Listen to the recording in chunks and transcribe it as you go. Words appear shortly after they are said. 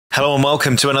Hello and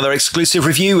welcome to another exclusive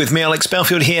review with me, Alex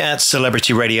Belfield, here at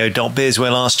celebrityradio.biz,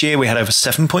 where last year we had over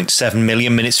 7.7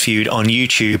 million minutes viewed on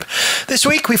YouTube. This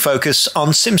week we focus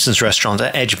on Simpsons restaurant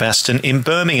at Edgbaston in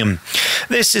Birmingham.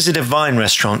 This is a divine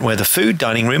restaurant where the food,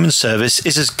 dining room and service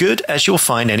is as good as you'll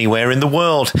find anywhere in the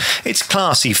world. It's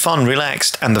classy, fun,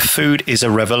 relaxed, and the food is a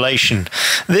revelation.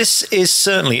 This is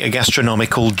certainly a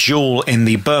gastronomical jewel in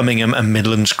the Birmingham and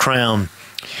Midlands crown.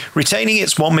 Retaining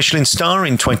its one Michelin Star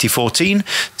in 2014,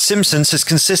 Simpsons has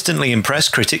consistently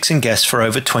impressed critics and guests for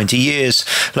over 20 years.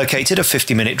 Located a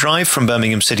 50-minute drive from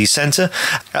Birmingham City Centre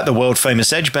at the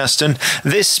world-famous Edgbaston,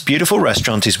 this beautiful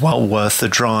restaurant is well worth the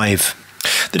drive.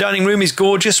 The dining room is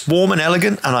gorgeous, warm and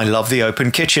elegant, and I love the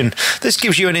open kitchen. This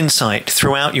gives you an insight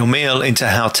throughout your meal into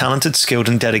how talented, skilled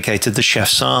and dedicated the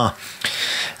chefs are.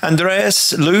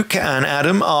 Andreas, Luke and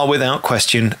Adam are without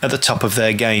question at the top of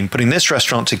their game, putting this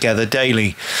restaurant together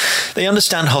daily. They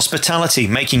understand hospitality,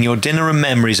 making your dinner and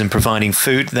memories and providing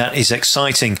food that is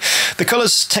exciting. The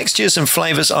colours, textures and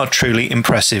flavours are truly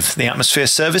impressive. The atmosphere,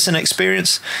 service and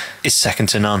experience is second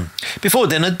to none. Before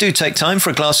dinner, do take time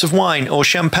for a glass of wine or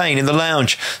champagne in the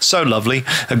lounge. So lovely,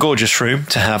 a gorgeous room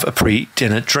to have a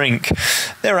pre-dinner drink.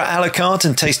 There are a la carte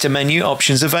and taster menu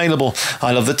options available.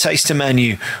 I love the taster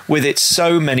menu with its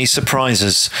so many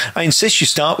surprises. I insist you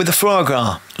start with the foie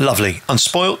gras. Lovely,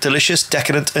 unspoilt, delicious,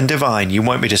 decadent and divine. You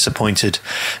won't be disappointed.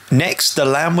 Next, the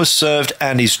lamb was served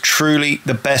and is truly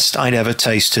the best I'd ever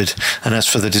tasted. And as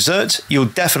for the dessert, you'll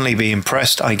definitely be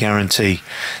impressed, I guarantee.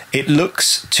 It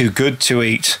looks too good to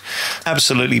eat.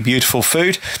 Absolutely beautiful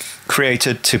food,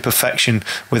 created to perfection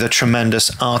with a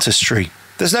tremendous artistry.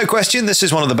 There's no question this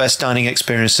is one of the best dining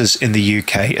experiences in the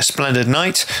UK. A splendid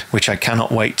night, which I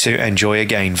cannot wait to enjoy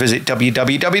again. Visit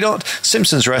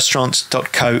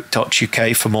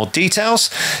www.simpsonsrestaurants.co.uk for more details.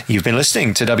 You've been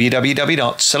listening to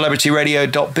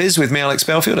www.celebrityradio.biz with me, Alex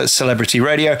Belfield, at Celebrity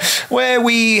Radio, where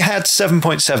we had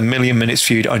 7.7 million minutes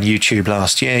viewed on YouTube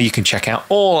last year. You can check out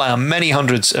all our many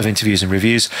hundreds of interviews and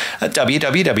reviews at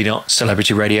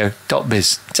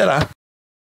www.celebrityradio.biz. Ta-da!